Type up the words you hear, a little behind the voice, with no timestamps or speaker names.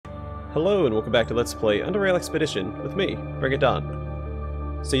Hello and welcome back to Let's Play UnderRail Expedition with me,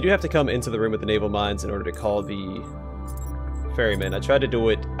 BringItDon. So you do have to come into the room with the naval mines in order to call the ferryman. I tried to do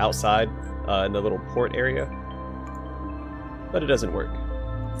it outside in the little port area, but it doesn't work.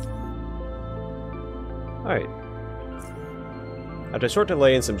 Alright. After a short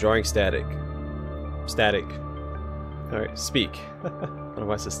delay and some jarring static. Alright, speak. I don't know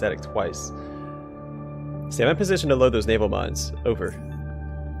why I said static twice. See, I'm in position to load those naval mines. Over.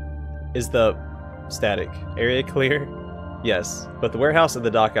 Is the static area clear? Yes, but the warehouse and the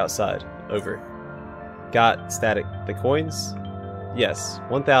dock outside. Over. Got static. The coins? Yes,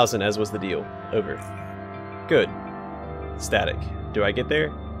 1,000 as was the deal. Over. Good. Static. Do I get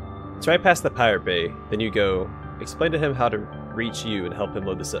there? It's right past the pirate bay. Then you go. Explain to him how to reach you and help him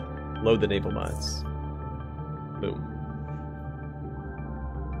load the naval mines. Boom.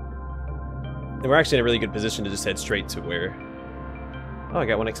 And we're actually in a really good position to just head straight to where... Oh, I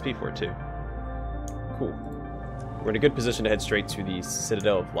got 1 XP for it too. Cool. We're in a good position to head straight to the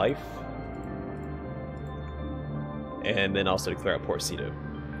Citadel of Life. And then also to clear out Port Cedo.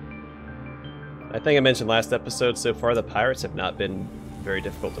 I think I mentioned last episode, so far the pirates have not been very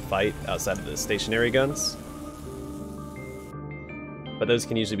difficult to fight outside of the stationary guns. But those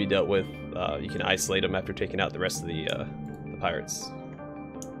can usually be dealt with. You can isolate them after taking out the rest of the pirates.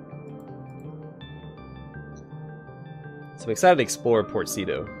 So I'm excited to explore Port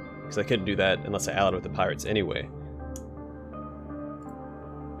Cedo, because I couldn't do that unless I allied with the pirates anyway.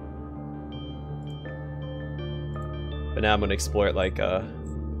 But now I'm going to explore it like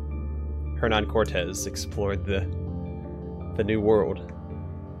Hernan Cortez explored the New World.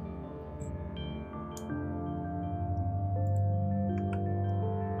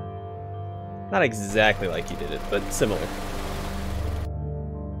 Not exactly like he did it, but similar.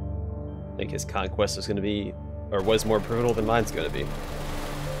 I think his conquest was going to be, or was more brutal than mine's going to be.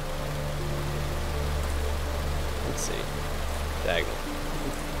 Let's see. Diagonal.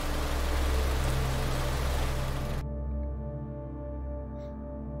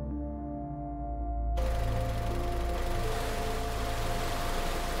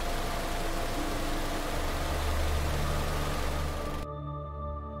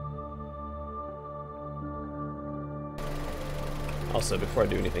 Also, before I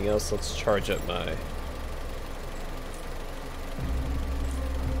do anything else, let's charge up my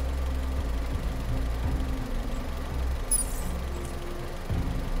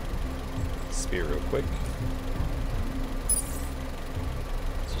spear real quick.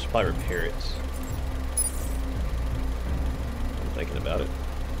 So I should probably repair it. I'm thinking about it.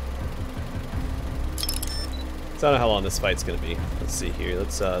 So I don't know how long this fight's gonna be. Let's see here.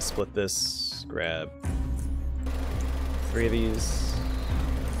 Let's split this. Grab 3 of these.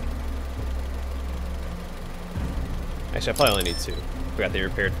 Actually, I probably only need 2. Forgot they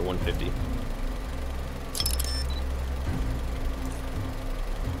repaired for 150.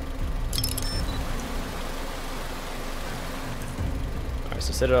 Alright,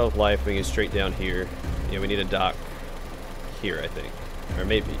 so Citadel of Life, we can go straight down here. Yeah, we need a dock here, I think. Or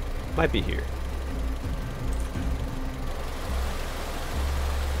maybe. Might be here.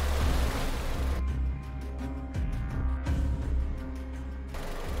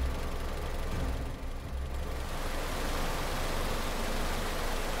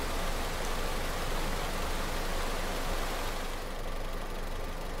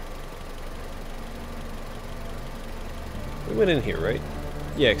 We went in here, right?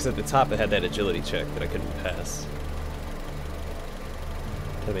 Yeah, because at the top it had that agility check that I couldn't pass.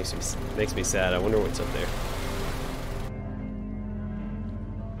 That makes me sad. I wonder what's up there.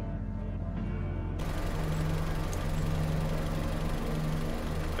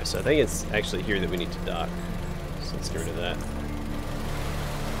 Alright, so I think it's actually here that we need to dock. So let's get rid of that.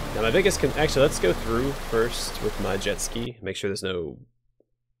 Now my biggest actually, let's go through first with my jet ski. Make sure there's no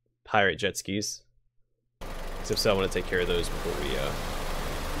pirate jet skis. If so, I want to take care of those before we,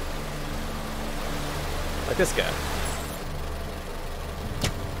 like this guy.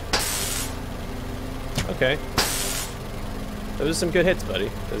 Okay. Those are some good hits, buddy.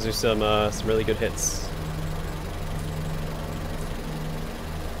 Those are some really good hits.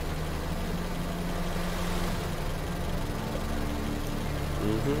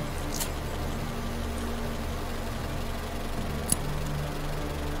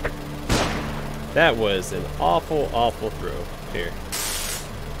 That was an awful, awful throw. Here.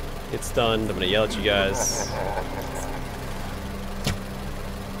 Get stunned. I'm gonna yell at you guys.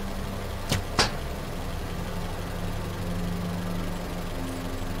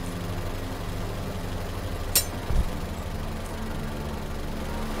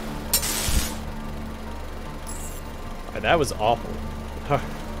 Alright, that was awful.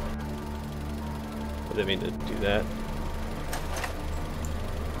 I didn't mean to do that.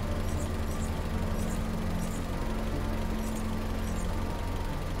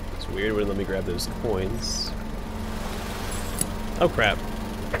 It's weird, wouldn't let me grab those coins. Oh crap.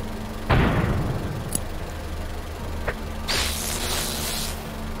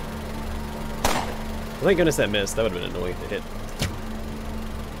 Well, thank goodness that missed. That would have been annoying to hit.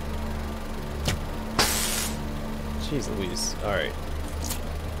 Jeez Louise. Alright.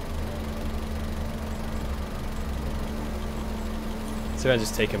 So I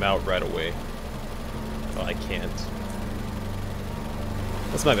just take him out right away. Oh, I can't.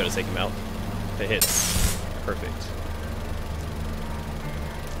 That's my bet to take him out. If it hits. Perfect.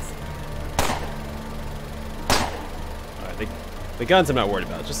 Alright, the guns I'm not worried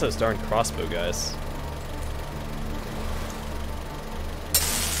about. Just those darn crossbow guys.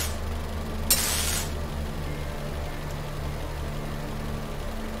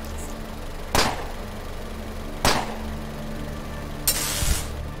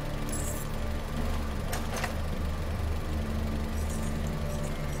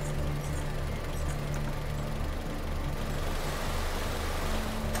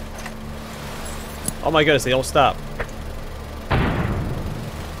 Oh my goodness, they don't stop.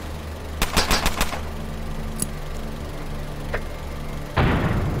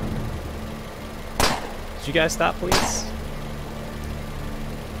 Did you guys stop, please?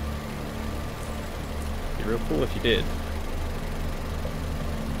 Be real cool if you did.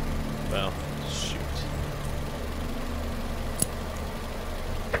 Well, shoot.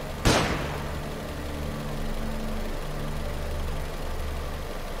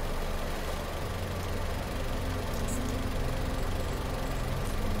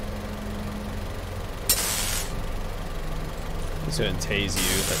 It's gonna tase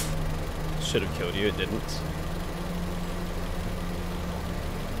you. That should have killed you. It didn't.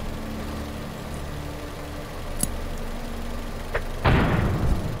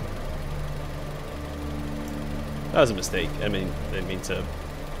 That was a mistake. I mean, I didn't mean to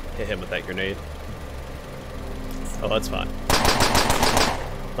hit him with that grenade. Oh, that's fine.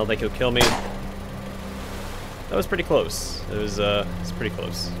 I don't think he'll kill me. That was pretty close. It was pretty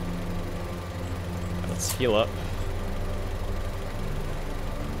close. Let's heal up.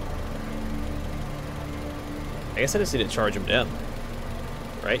 I guess I just need to charge him down,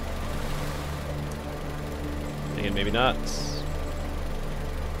 right? And maybe not.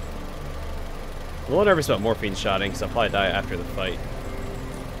 I'm a little nervous about morphine shotting because I'll probably die after the fight.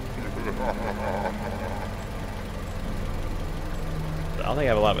 But I don't think I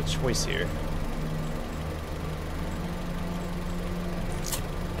have a lot of a choice here.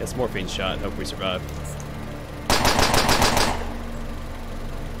 Guess morphine shot. Hope we survive.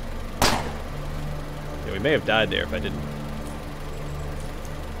 We may have died there if I didn't.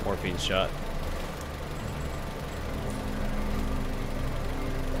 Morphine shot.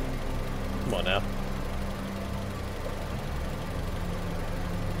 Come on now.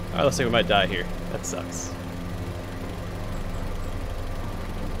 Alright, looks like we might die here. That sucks.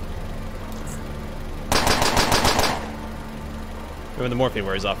 When the morphine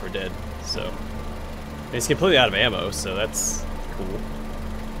wears off, we're dead. So, and he's completely out of ammo, so that's cool.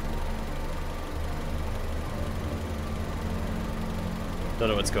 Don't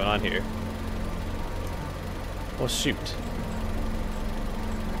know what's going on here. Well, shoot.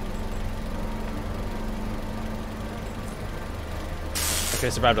 I could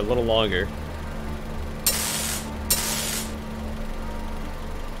have survived a little longer.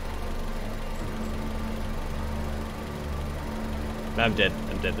 I'm dead.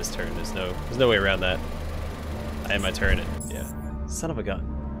 I'm dead this turn. There's no way around that. I end my turn and yeah. Son of a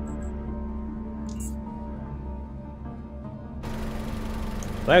gun.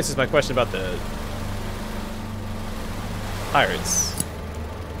 That answers my question about the pirates.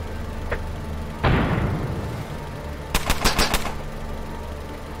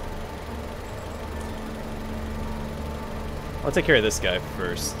 I'll take care of this guy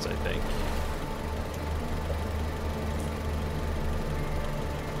first, I think.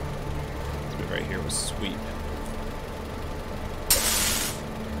 Let's move right here with sweep.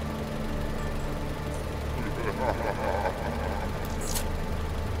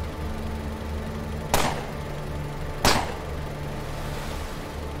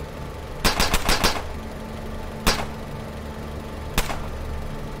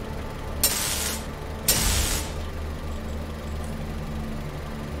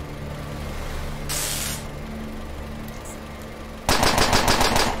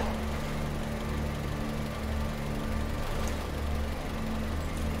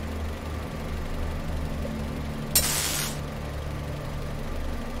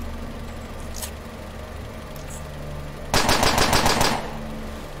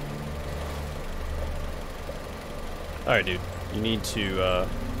 Alright, dude. You need to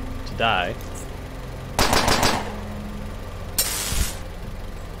die.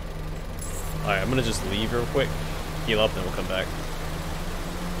 Alright, I'm gonna just leave real quick. Heal up, then we'll come back.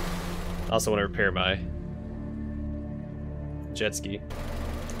 I also want to repair my jet ski.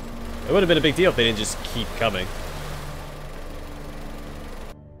 It would have been a big deal if they didn't just keep coming.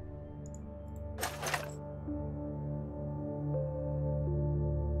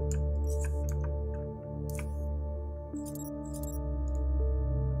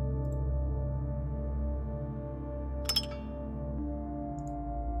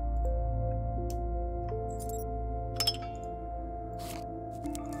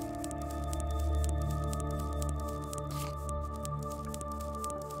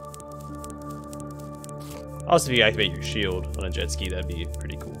 Also, if you activate your shield on a jet ski, that'd be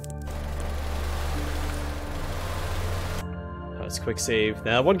pretty cool. Oh, it's quick save.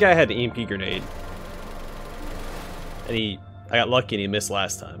 Now, one guy had an EMP grenade. And I got lucky and he missed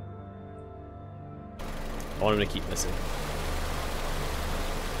last time. I want him to keep missing.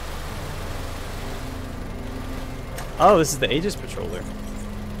 Oh, this is the Aegis patroller.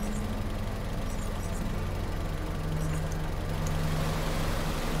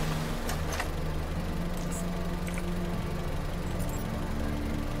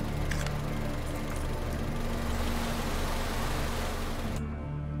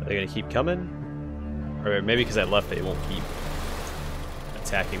 Are they gonna keep coming? Or maybe because I left they won't keep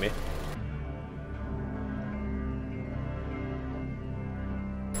attacking me.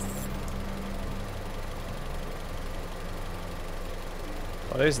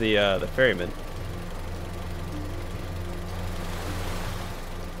 Oh, there's the ferryman.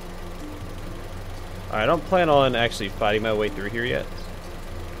 Alright, I don't plan on actually fighting my way through here yet.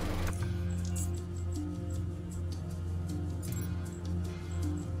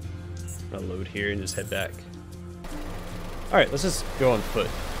 I'll load here and just head back. Alright, let's just go on foot.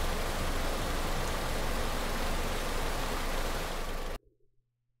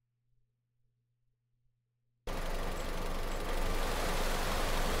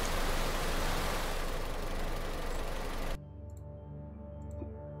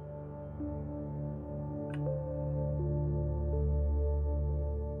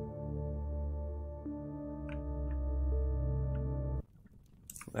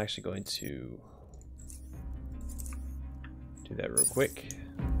 I'm actually going to do that real quick.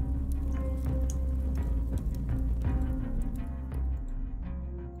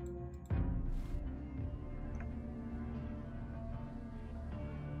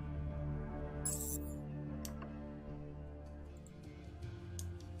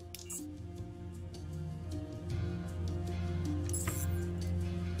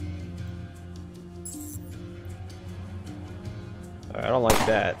 I don't like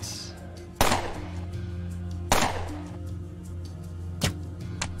that.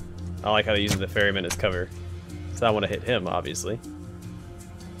 I don't like how they're using the ferryman as cover. So I want to hit him, obviously.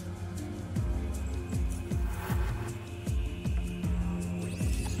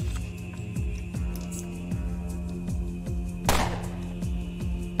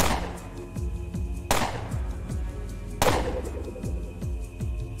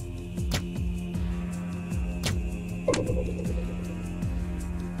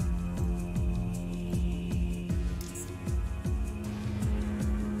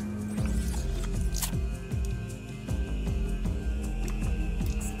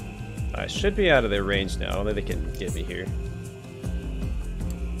 I should be out of their range now. I don't think they can get me here.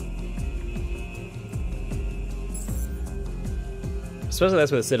 Especially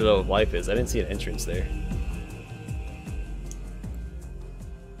that's where the Citadel of Life is. I didn't see an entrance there.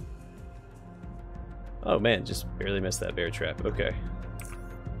 Oh man, just barely missed that bear trap. Okay.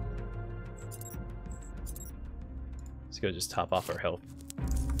 Let's go just top off our health.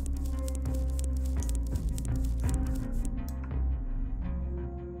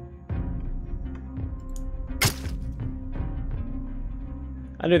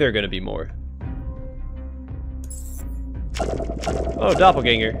 I knew there were going to be more. Oh,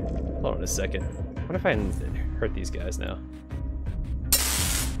 doppelganger. Hold on a second. What if I hurt these guys now?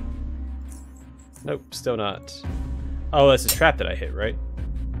 Nope, still not. Oh, that's a trap that I hit, right?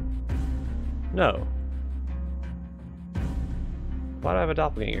 No. Why do I have a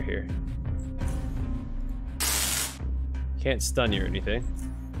doppelganger here? Can't stun you or anything.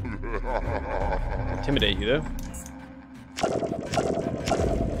 Intimidate you, though.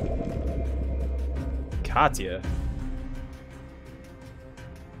 Katya.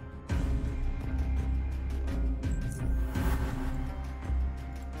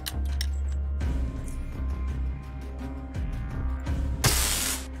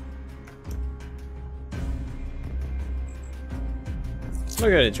 I'm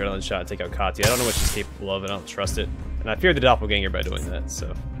gonna go ahead and adrenaline shot and take out Katya. I don't know what she's capable of, and I don't trust it. And I fear the doppelganger by doing that,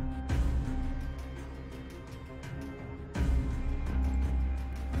 so.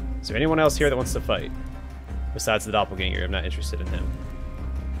 Is there anyone else here that wants to fight? Besides the doppelganger, I'm not interested in him.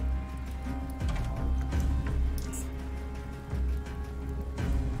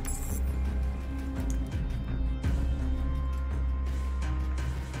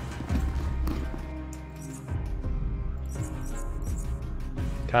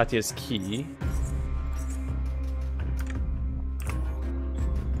 Katya's key.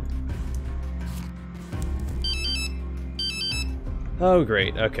 Oh,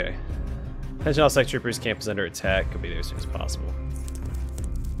 great. Okay. Attention all sec troopers, camp is under attack. Could be there as soon as possible.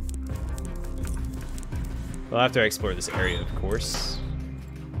 Well, after I explore this area, of course.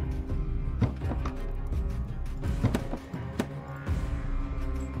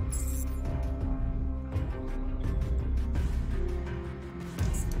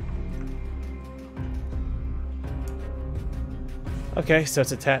 Okay, so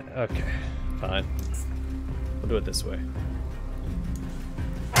it's attack. Okay, fine. We'll do it this way.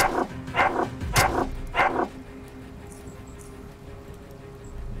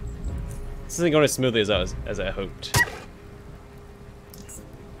 This isn't going as smoothly as I hoped.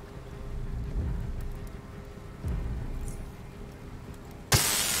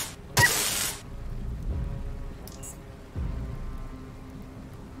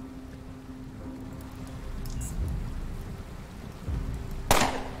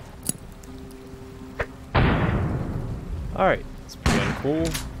 Alright, it's pretty uncool.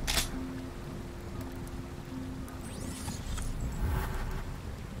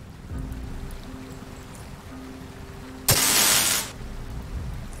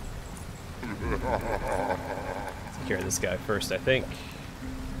 Take care of this guy first, I think.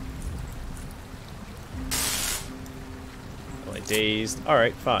 Only dazed.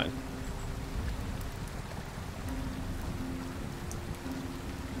 Alright, fine.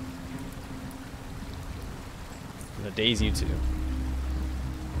 I'm gonna daze you too.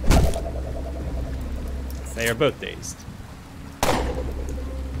 They are both dazed.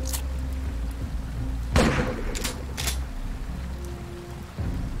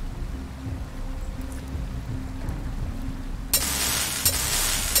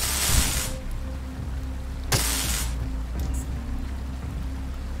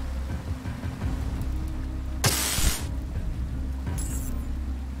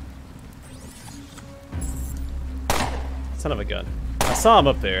 Son of a gun. I saw him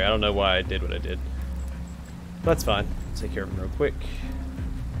up there. I don't know why I did what I did. But that's fine. Take care of him real quick.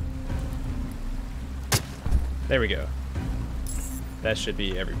 There we go. That should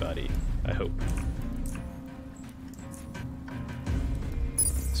be everybody, I hope.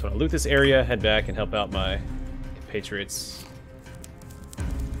 So I'll loot this area, head back, and help out my compatriots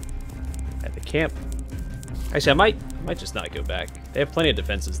at the camp. Actually, I might just not go back. They have plenty of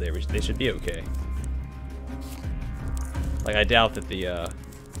defenses there. They should be okay. Like, I doubt that the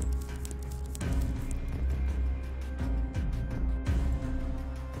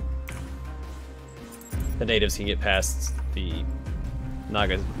natives can get past the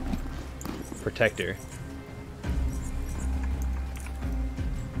Naga's protector.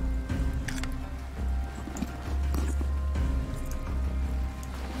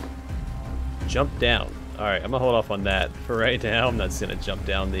 Jump down. Alright, I'm gonna hold off on that for right now. I'm not just gonna jump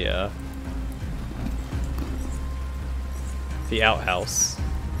down the outhouse.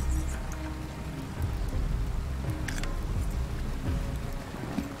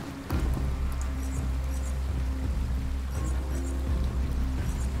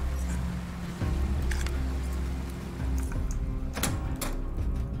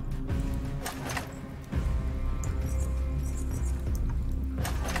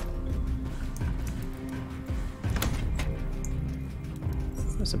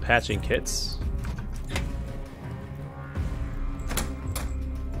 There's some patching kits.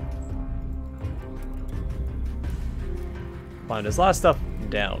 Fine, there's a lot of stuff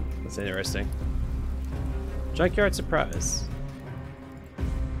down. That's interesting. Junkyard surprise.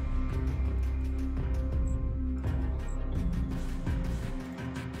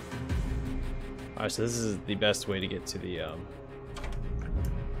 Alright, so this is the best way to get to the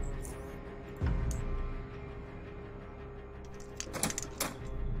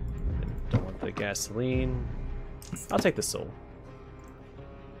don't want the gasoline. I'll take the soul.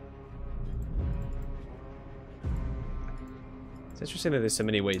 It's interesting that there's so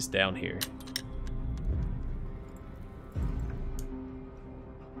many ways down here.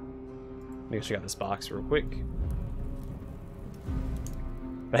 Let me check out this box real quick.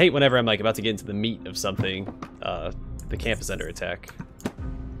 I hate whenever I'm like about to get into the meat of something, the camp is under attack.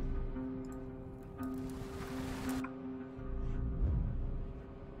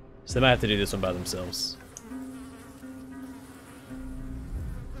 So they might have to do this one by themselves.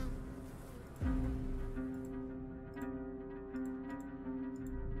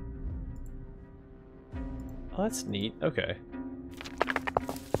 Oh, that's neat. Okay.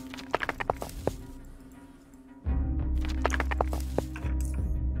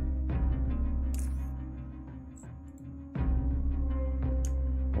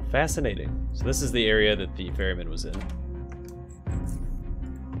 Well, fascinating. So this is the area that the ferryman was in.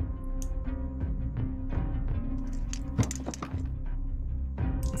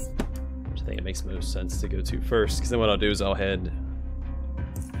 Which I think it makes most sense to go to first, because then what I'll do is I'll head...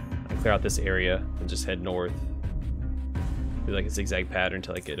 clear out this area and just head north. Do like a zigzag pattern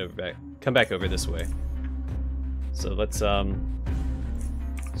until I get over back, come back over this way. So let's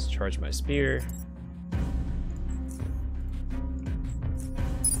charge my spear.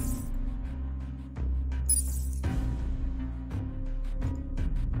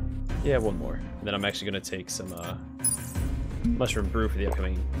 Yeah, one more. And then I'm actually going to take some mushroom brew for the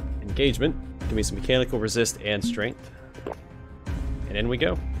upcoming engagement. Give me some mechanical resist and strength. And in we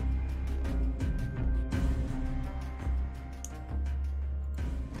go.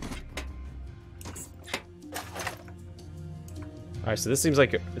 Alright, so this seems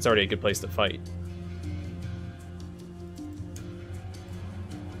like it's already a good place to fight.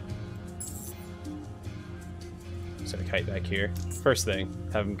 So I kite back here. First thing,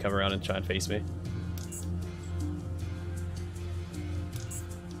 have him come around and try and face me.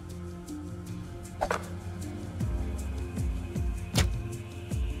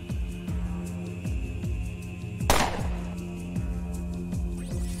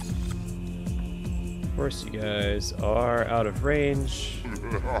 Of course, you guys are out of range.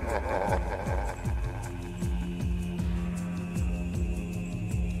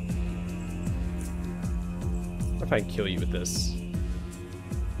 What if I can kill you with this?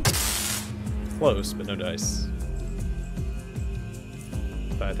 Close, but no dice.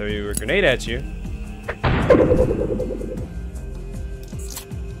 If I throw you a grenade at you.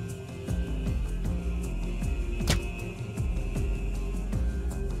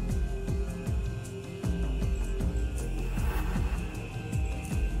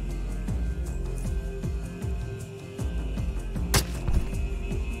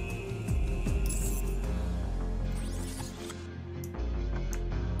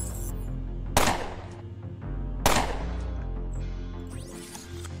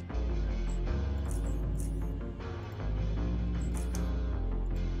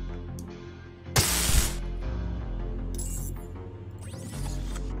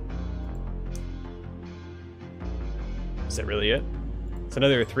 Is that really it? It's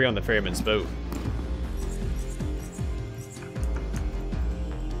another 3 on the ferryman's boat.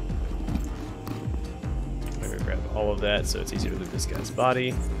 I'm gonna grab all of that so it's easier to loot this guy's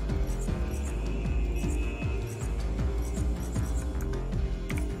body.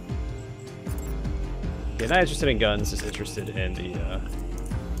 Yeah, not interested in guns, just interested in the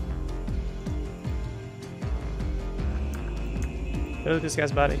Did I loot this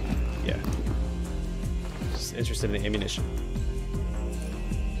guy's body? Yeah. Interested in the ammunition.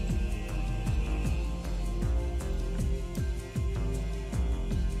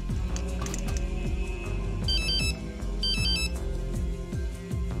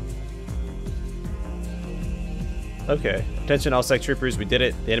 Okay. Attention all sec troopers, we did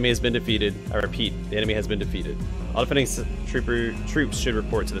it. The enemy has been defeated. I repeat, the enemy has been defeated. All defending troops should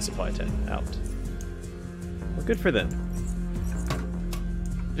report to the supply tent. Out. Well, good for them.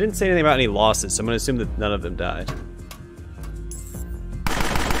 It didn't say anything about any losses, so I'm going to assume that none of them died.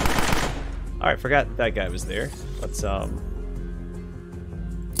 Alright, forgot that guy was there. Let's,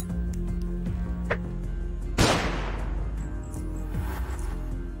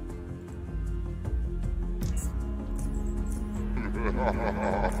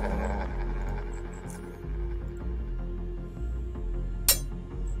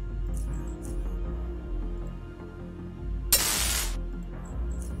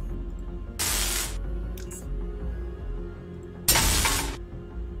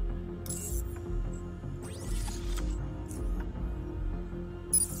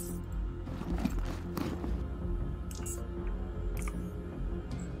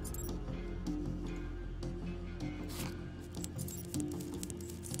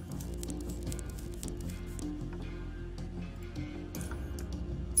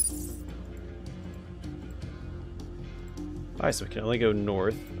 alright, so we can only go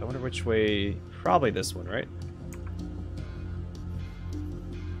north. I wonder which way... Probably this one, right?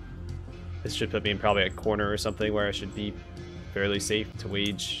 This should put me in probably a corner or something where I should be fairly safe to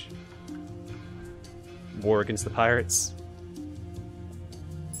wage war against the pirates.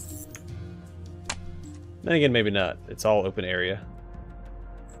 Then again, maybe not. It's all open area.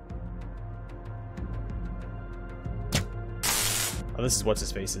 Oh, this is what's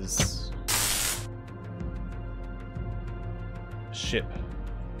his face's ship.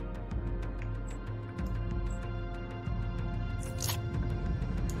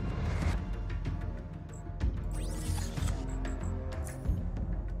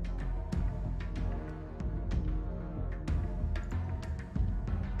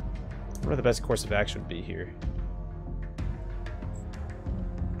 What the best course of action would be here?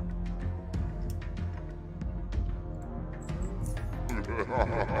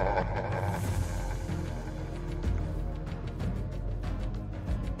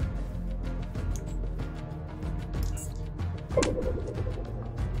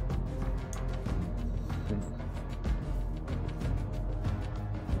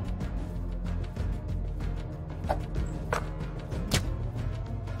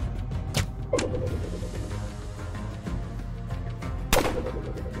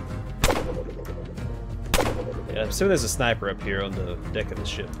 Yeah, I'm assuming there's a sniper up here on the deck of the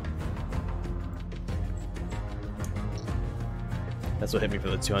ship. That's what hit me for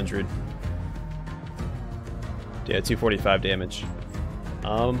the 200. Yeah, 245 damage.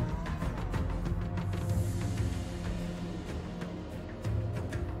 I'm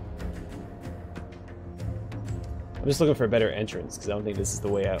just looking for a better entrance because I don't think this is the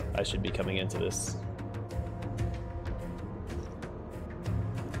way out. I should be coming into this.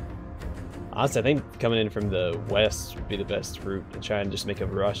 Honestly, I think coming in from the west would be the best route and try and just make a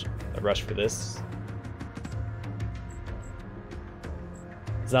rush for this.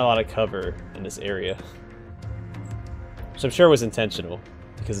 There's not a lot of cover in this area, which I'm sure was intentional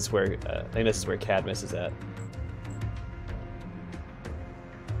because it's where I think this is where Cadmus is at.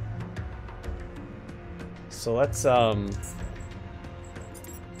 So let's reload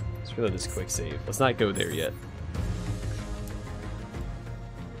this quick save. Let's not go there yet.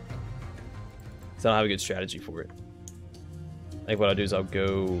 So I don't have a good strategy for it. I think what I'll do is I'll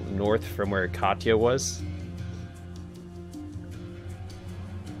go north from where Katya was.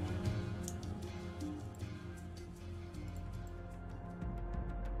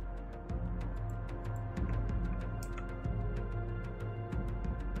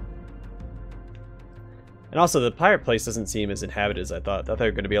 And also, the pirate place doesn't seem as inhabited as I thought. I thought there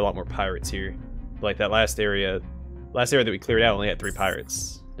were going to be a lot more pirates here. Like that last area that we cleared out only had 3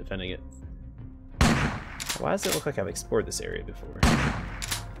 pirates defending it. Why does it look like I've explored this area before?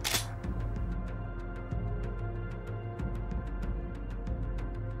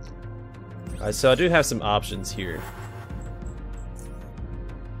 Alright, so I do have some options here.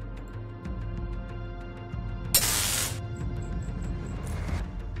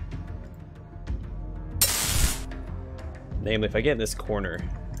 Namely, if I get in this corner,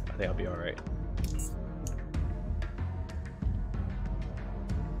 I think I'll be alright.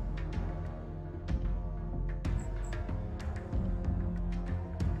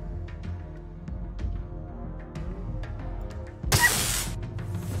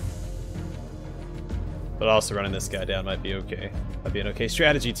 But also running this guy down might be okay. Might be an okay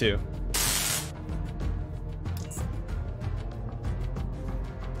strategy too.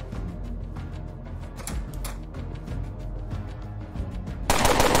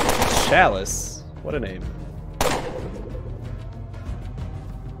 Chalice? What a name.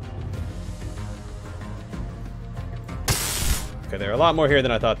 Okay, there are a lot more here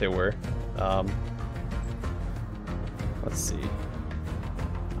than I thought there were. Let's see.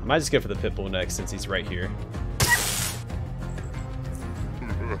 I might just go for the Pitbull next since he's right here.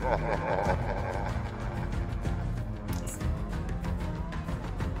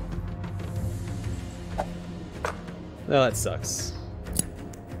 No, that sucks.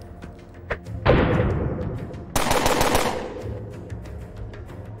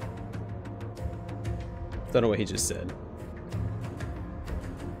 Don't know what he just said.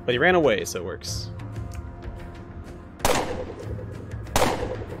 But he ran away, so it works.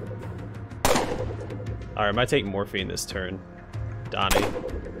 Alright, I might take morphine this turn. Donnie.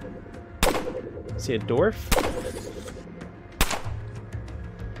 Is he a dwarf?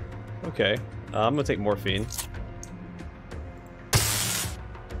 Okay. I'm gonna take morphine.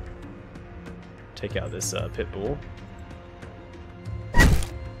 Take out this pit bull.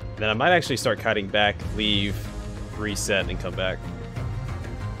 Then I might actually start kiting back, leave, reset, and come back.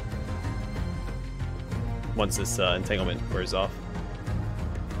 Once this entanglement wears off.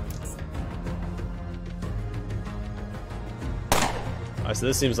 Alright, so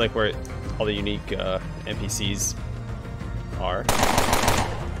this seems like where all the unique NPCs are.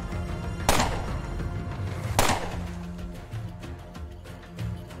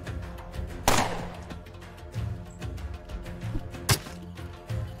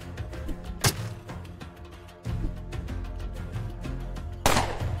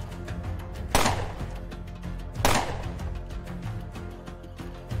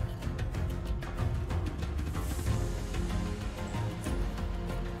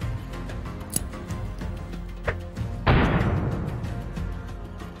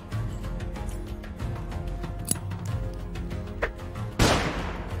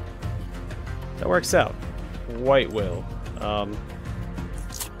 That works out quite well.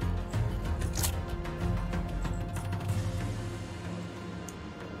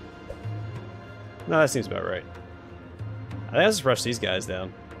 No, that seems about right. I think I'll just rush these guys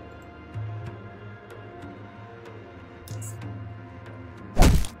down.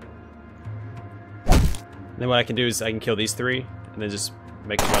 And then what I can do is I can kill these three, and then just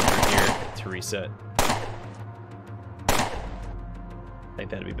make a run through here to reset. I think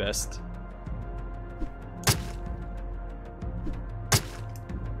that'd be best.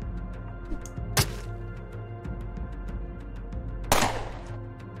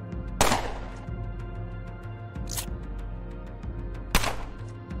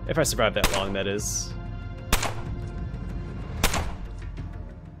 If I survive that long, that is.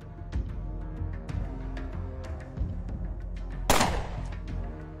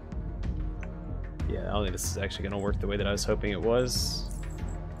 Yeah, I don't think this is actually going to work the way that I was hoping it was.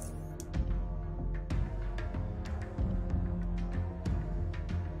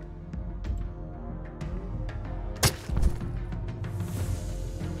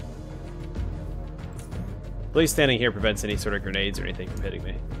 At least standing here prevents any sort of grenades or anything from hitting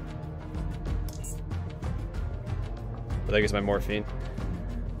me. But there goes my morphine.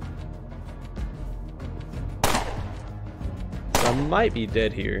 So I might be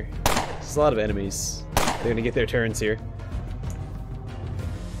dead here. There's a lot of enemies. They're gonna get their turns here.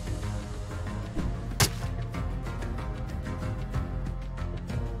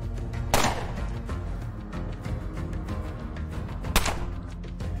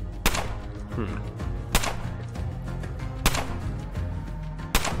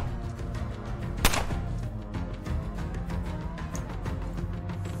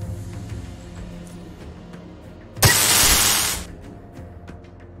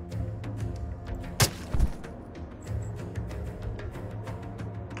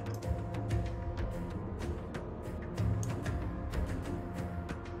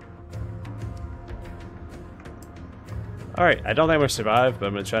 Alright, I don't think I'm going to survive, but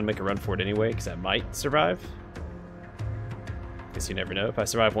I'm going to try to make a run for it anyway, because I might survive. Guess you never know. If I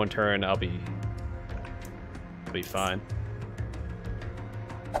survive one turn, I'll be fine.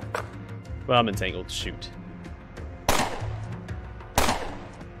 Well, I'm entangled. Shoot.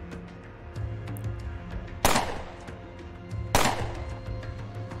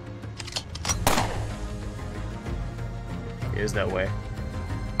 Here's that way.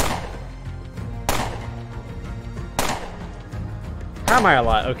 How am I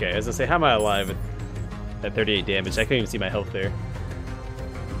alive? Okay, as I say, how am I alive at 38 damage? I couldn't even see my health there.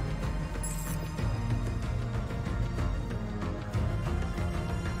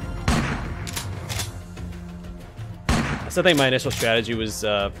 I still think my initial strategy was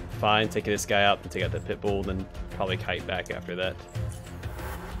fine, taking this guy out and take out the pit bull, then probably kite back after that.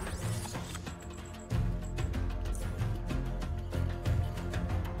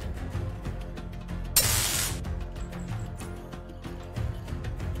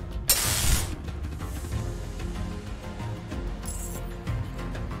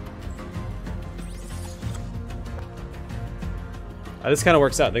 This kind of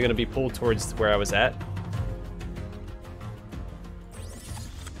works out. They're going to be pulled towards where I was at.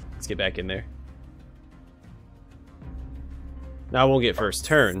 Let's get back in there. Now I won't get first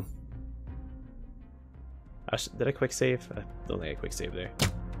turn. Did I quick save? I don't think I quick saved there.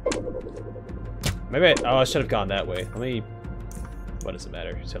 Maybe I should have gone that way. Let me... What does it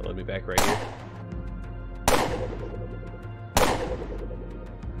matter? Just let me back right here.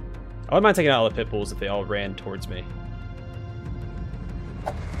 I wouldn't mind taking out all the pit bulls if they all ran towards me.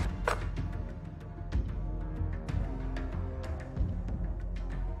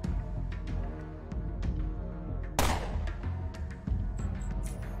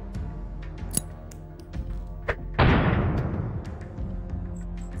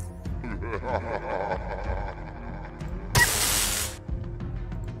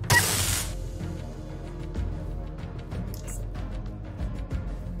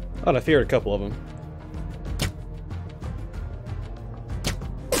 Oh, I feared a couple of them.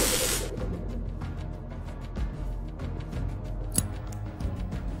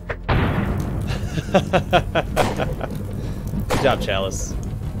 Good job, Chalice.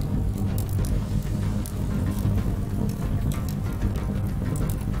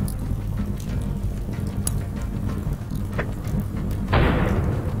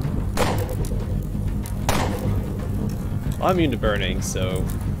 Well, I'm immune to burning, so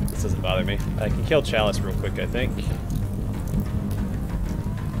this doesn't bother me. I can kill Chalice real quick, I think.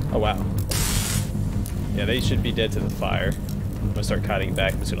 Oh, wow. Yeah, they should be dead to the fire. I'm gonna start kiting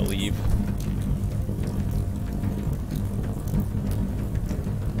back. I'm just gonna leave.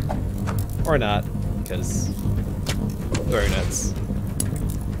 Or Or not, because very nuts.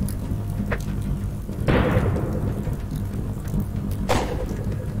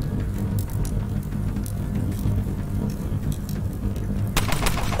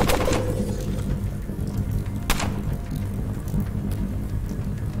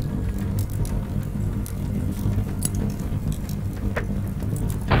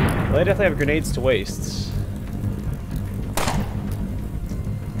 Well, I definitely have grenades to waste.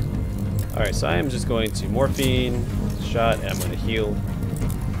 Alright, so I am just going to morphine, shot, and I'm going to heal.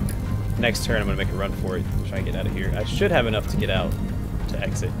 Next turn, I'm going to make a run for it, try and get out of here. I should have enough to get out to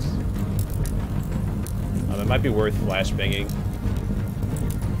exit. It might be worth flashbanging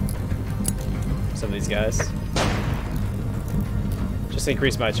some of these guys. Just to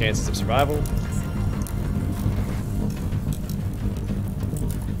increase my chances of survival.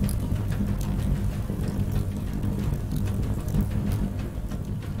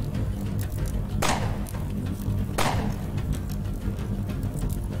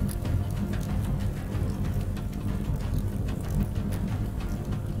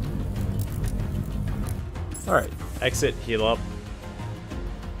 Alright, exit, heal up,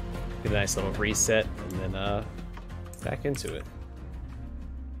 get a nice little reset, and then back into it.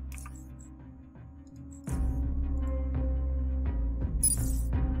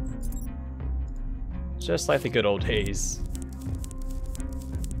 Just like the good old days.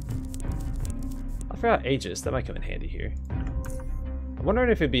 I forgot Aegis, that might come in handy here. I'm wondering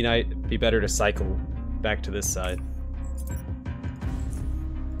if it'd be better to cycle back to this side.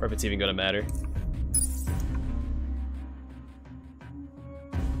 Or if it's even gonna matter.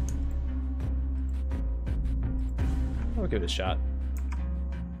 I'll give it a shot.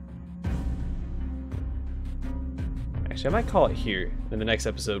 Actually, I might call it here. In the next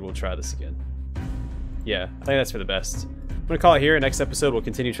episode, we'll try this again. Yeah, I think that's for the best. I'm gonna call it here. Next episode, we'll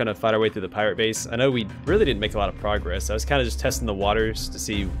continue trying to fight our way through the pirate base. I know we really didn't make a lot of progress. I was kind of just testing the waters to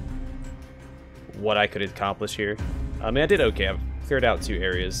see what I could accomplish here. I mean, I did okay. I've cleared out 2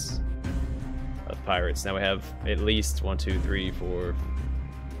 areas of pirates. Now we have at least 1, 2, 3, 4,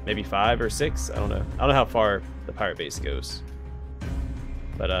 maybe 5 or 6. I don't know. I don't know how far the pirate base goes.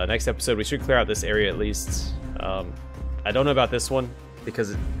 But next episode, we should clear out this area at least. I don't know about this one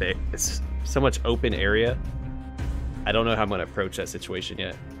because it's so much open area. I don't know how I'm going to approach that situation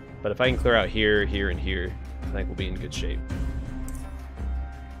yet. But if I can clear out here, here, and here, I think we'll be in good shape.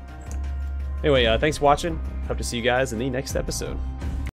 Anyway, thanks for watching. Hope to see you guys in the next episode.